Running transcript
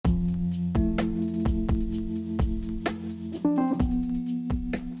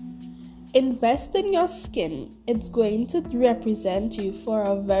Invest in your skin. It's going to represent you for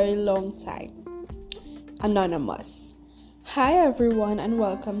a very long time. Anonymous. Hi everyone and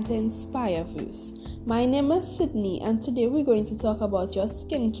welcome to Inspire Verse. My name is Sydney and today we're going to talk about your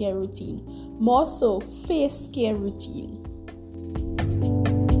skincare routine, more so face care routine.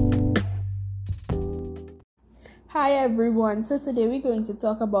 Hi everyone, so today we're going to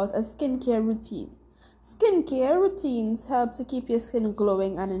talk about a skincare routine. Skincare routines help to keep your skin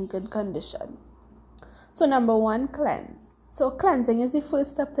glowing and in good condition. So number 1, cleanse. So cleansing is the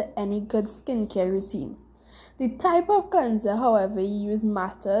first step to any good skincare routine. The type of cleanser, however, you use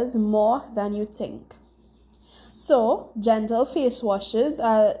matters more than you think. So gentle face washes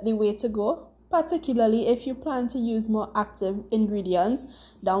are the way to go, particularly if you plan to use more active ingredients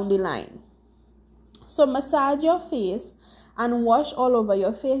down the line. So massage your face and wash all over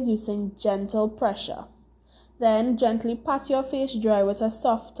your face using gentle pressure. Then gently pat your face dry with a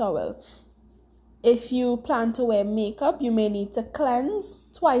soft towel. If you plan to wear makeup, you may need to cleanse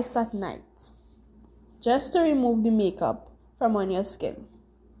twice at night, just to remove the makeup from on your skin.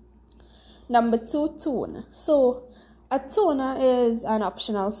 Number 2, tone. So a toner is an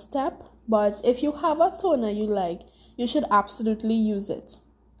optional step, but if you have a toner you like, you should absolutely use it.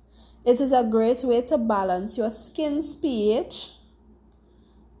 It is a great way to balance your skin's pH,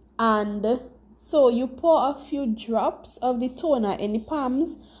 and so you pour a few drops of the toner in the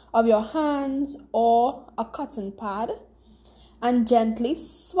palms of your hands or a cotton pad and gently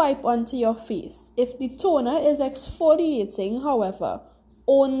swipe onto your face. If the toner is exfoliating, however,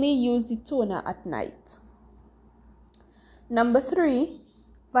 only use the toner at night. Number 3,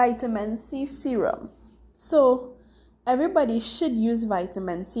 vitamin C serum. So everybody should use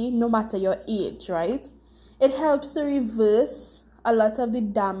vitamin C no matter your age, right? It helps to reverse a lot of the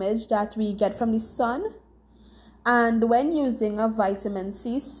damage that we get from the sun. And when using a vitamin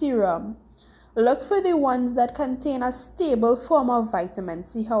C serum, look for the ones that contain a stable form of vitamin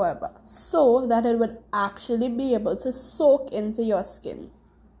C, however, so that it would actually be able to soak into your skin.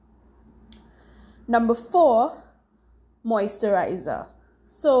 Number 4, moisturizer.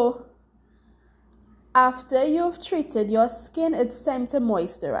 So after you've treated your skin, it's time to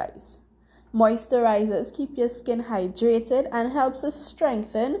moisturize. Moisturizers keep your skin hydrated and helps to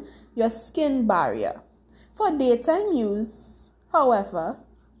strengthen your skin barrier. For daytime use, however,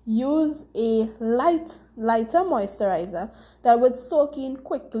 use a lighter moisturizer that would soak in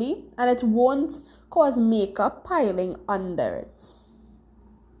quickly and it won't cause makeup piling under it.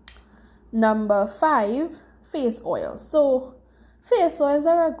 Number 5, face oil. So face oils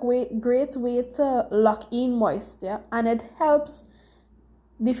are a great way to lock in moisture, and it helps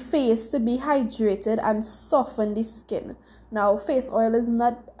the face to be hydrated and soften the skin. Now, face oil is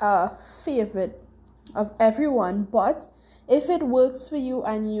not a favorite of everyone, but if it works for you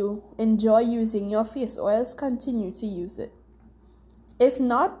and you enjoy using your face oils, continue to use it. If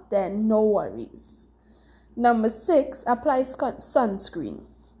not, then no worries. Number 6, apply sunscreen.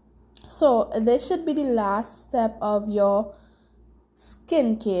 So this should be the last step of your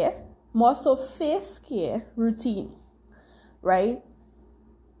skincare, more so face care routine, right?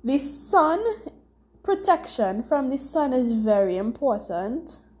 The sun protection from the sun is very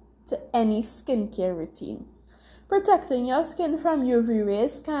important to any skincare routine. Protecting your skin from UV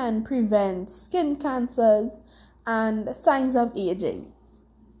rays can prevent skin cancers and signs of aging.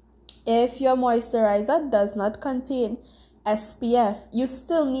 If your moisturizer does not contain SPF, you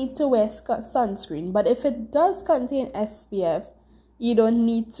still need to wear sunscreen, but if it does contain SPF, you don't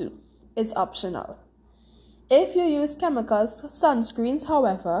need to. It's optional. If you use chemical sunscreens,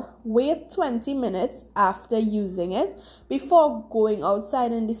 however, wait 20 minutes after using it before going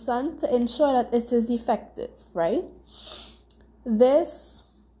outside in the sun to ensure that it is effective, right? This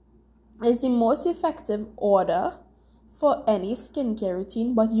is the most effective order for any skincare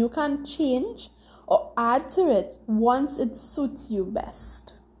routine, but you can change or add to it once it suits you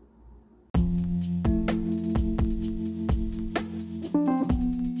best.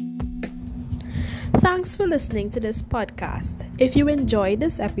 Thanks for listening to this podcast. If you enjoyed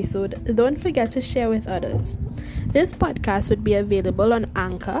this episode, don't forget to share with others. This podcast would be available on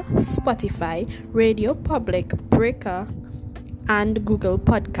Anchor, Spotify, Radio Public, Breaker, and Google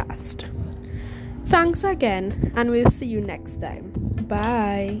Podcast. Thanks again, and we'll see you next time.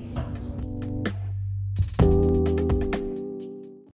 Bye.